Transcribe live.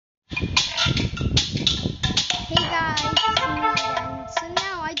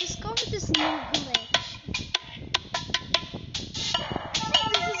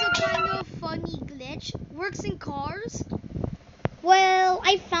glitch works in cars? Well,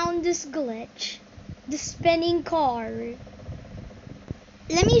 I found this glitch. The spinning car.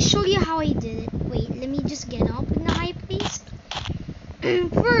 Let me show you how I did it. Wait, let me just get up in the high place.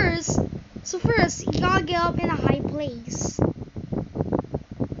 First, you gotta get up in a high place.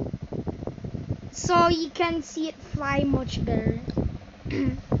 So you can see it fly much better.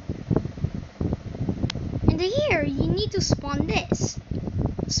 And then here, you need to spawn this.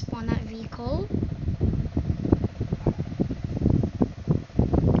 Spawn that vehicle.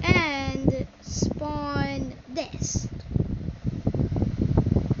 And spawn this.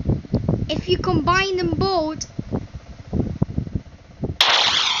 If you combine them both,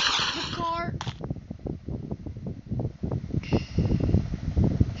 the car...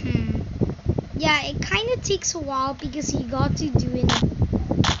 Yeah, it kind of takes a while because you got to do it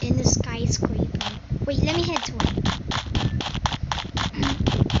in a skyscraper. Wait, let me head to it.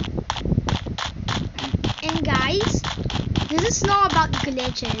 And guys, this is not about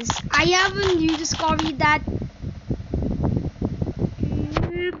glitches. I have a new discovery that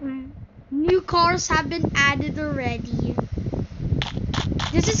new cars have been added already.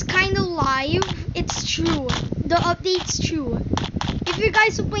 This is kind of live. It's true. The update's true. If you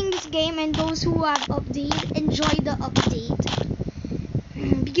guys are playing this game and those who have updated, enjoy the update.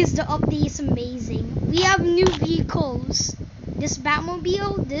 Because the update is amazing. We have new vehicles. This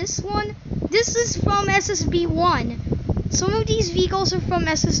Batmobile, this one, this is from SSB1. Some of these vehicles are from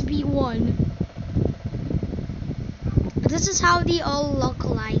SSB1. This is how they all look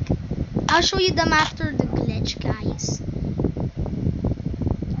like. I'll show you them after the glitch, guys.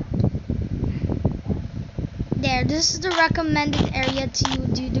 There, this is the recommended area to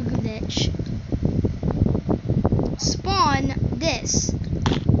do the glitch. Spawn this.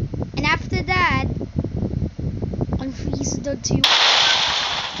 And after that, unfreeze the two.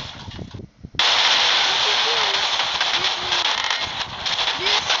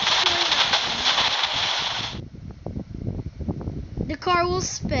 The car will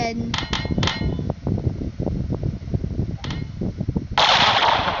spin.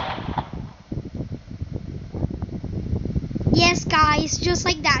 Yes, guys, just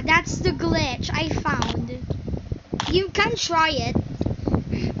like that. That's the glitch I found. You can try it.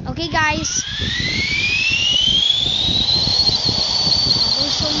 Okay, guys. I will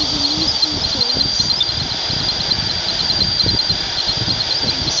show you the new features. I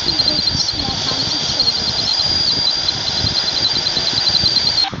just need to go to the small town to show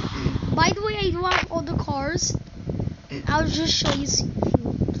you. By the way, I do have all the cars. I'll just show you a few.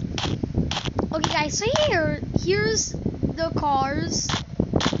 Okay, guys, so here's the cars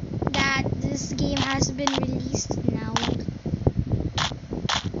that this game has been released now.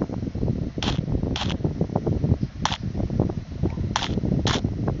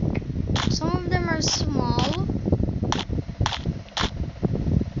 Some of them are small.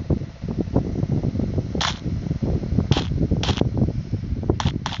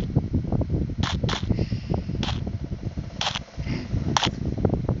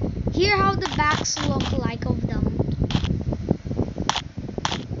 Here how the backs look like of them.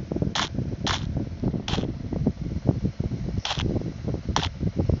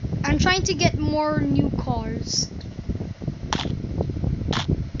 I'm trying to get more new cars.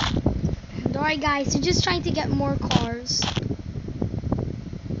 Alright guys, I'm just trying to get more cars.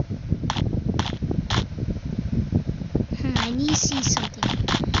 I need to see something.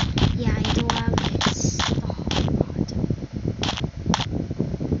 Yeah, I do have this. Oh god.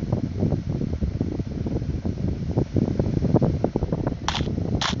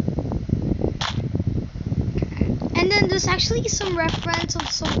 And then there's actually some reference of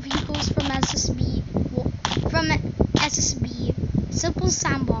some vehicles from SSB. Simple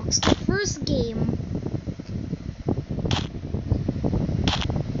Sandbox, the first game.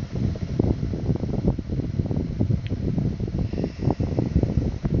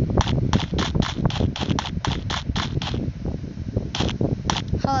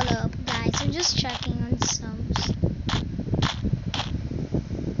 Hold up, guys, I'm just checking on subs.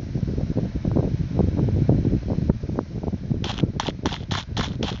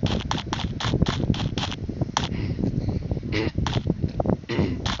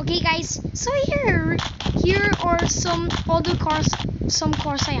 Okay guys, so here are some other cars, some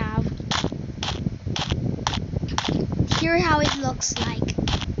cars I have. Here how it looks like.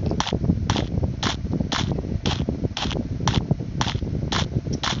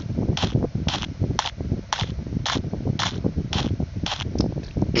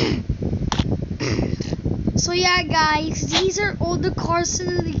 So yeah guys, these are all the cars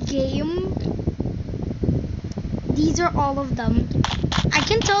in the game. These are all of them. I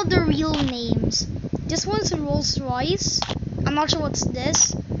can tell the real names. This one's a Rolls Royce. I'm not sure what's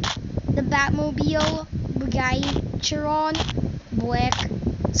this. The Batmobile, Bugatti Chiron, Buick,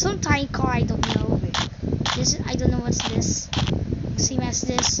 some tiny car I don't know. This I don't know what's this. Same as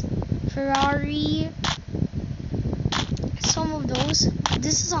this. Ferrari. Some of those.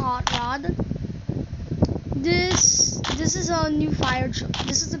 This is a hot rod. This is a new fire truck.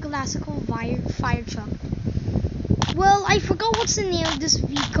 This is a classical fire truck. Well, I forgot what's the name of this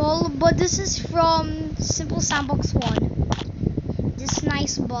vehicle, but this is from Simple Sandbox 1. This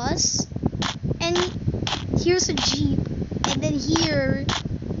nice bus. And here's a Jeep. And then here,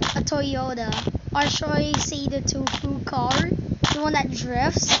 a Toyota. Or should I say the tofu car? The one that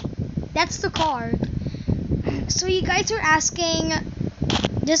drifts. That's the car. So you guys are asking,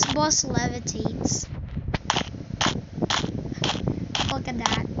 this bus levitates. Look at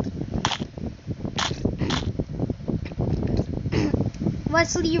that.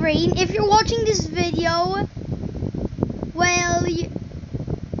 Wesley Rain, if you're watching this video, well,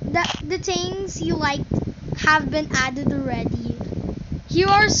 the things you liked have been added already. Here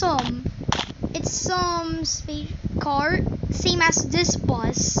are some. It's some space car, same as this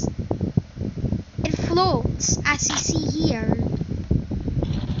bus. It floats, as you see here.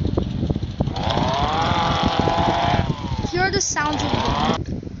 Here are the sounds of it.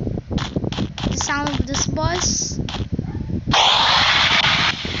 The sound of this bus.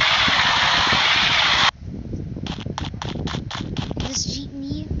 This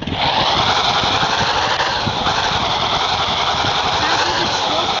jeepney. Sounds like it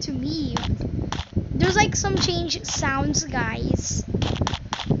spoke to me. There's like some change sounds, guys.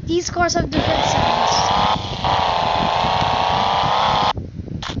 These cars have different sounds.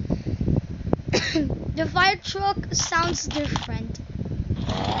 The fire truck sounds different.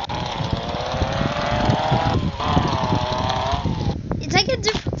 It's like a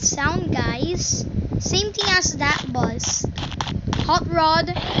different sound, guys. Same thing as that bus. Hot rod.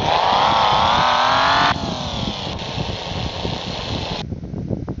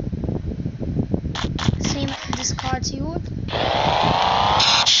 Same this car too.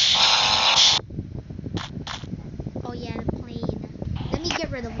 Oh yeah, the plane. Let me get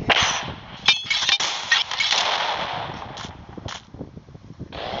rid of this.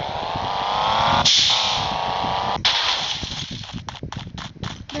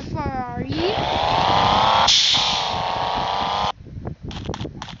 The Ferrari.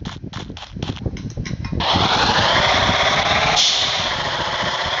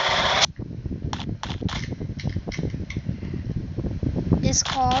 This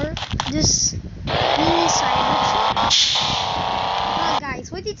car, this mini Cybertruck. Well,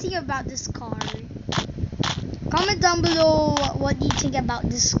 guys, what do you think about this car? Comment down below what do you think about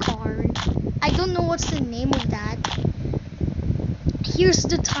this car. I don't know what's the name of that. Here's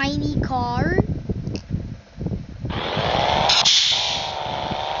the tiny car.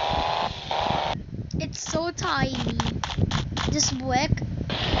 It's so tiny. This Buick.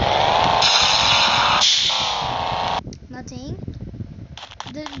 Nothing.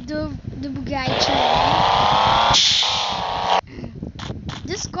 The Bugatti Chiron.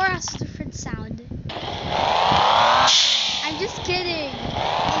 This car has a different sound. I'm just kidding.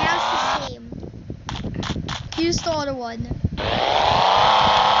 It has the same. Here's the other one.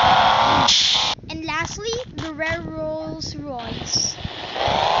 And lastly, the rare Rolls Royce.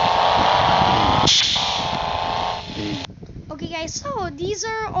 Okay guys, so these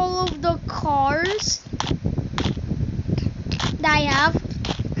are all of the cars that I have.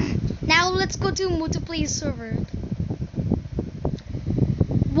 Now let's go to multiplayer server.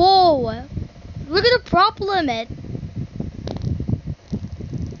 Whoa! Look at the prop limit.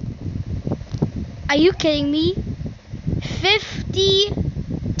 Are you kidding me?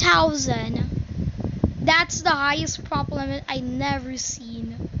 50,000. That's the highest prop limit I never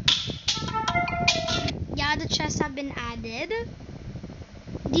seen. Yeah, the chests have been added.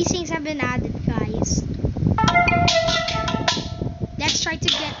 These things have been added, guys. Let's try to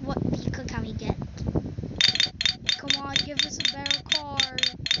get what vehicle can we get. Come on, give us a better car.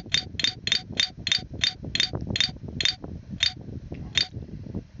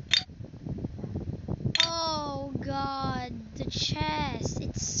 Oh god, the chest.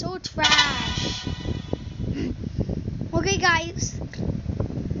 It's so trash. Okay guys,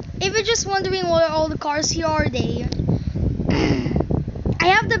 if you're just wondering what are all the cars, here are they. I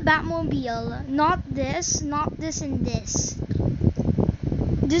have the Batmobile, not this, and this.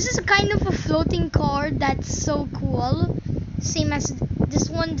 This is a kind of a floating car that's so cool. Same as this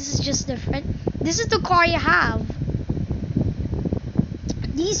one, this is just different. This is the car you have.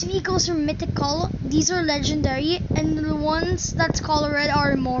 These vehicles are mythical, these are legendary, and the ones that's color red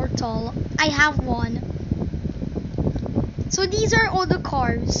are immortal. I have one. So these are all the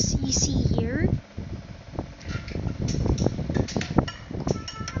cars you see here.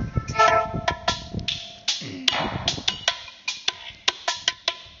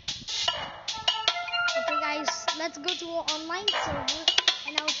 Okay guys, let's go to our online server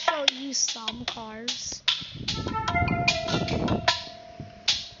and I'll show you some cars.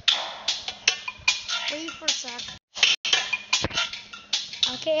 Wait for a sec.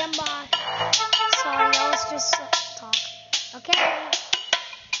 Okay, I'm back. Sorry, I was just talk. Okay.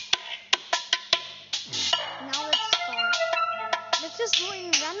 Now let's start. Let's just go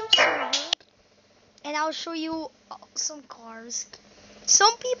in random server and I'll show you some cars.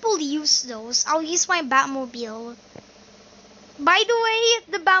 Some people use those. I'll use my Batmobile. By the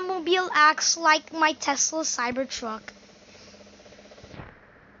way, the Batmobile acts like my Tesla Cybertruck.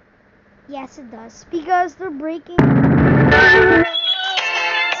 Yes, it does. Because they're braking.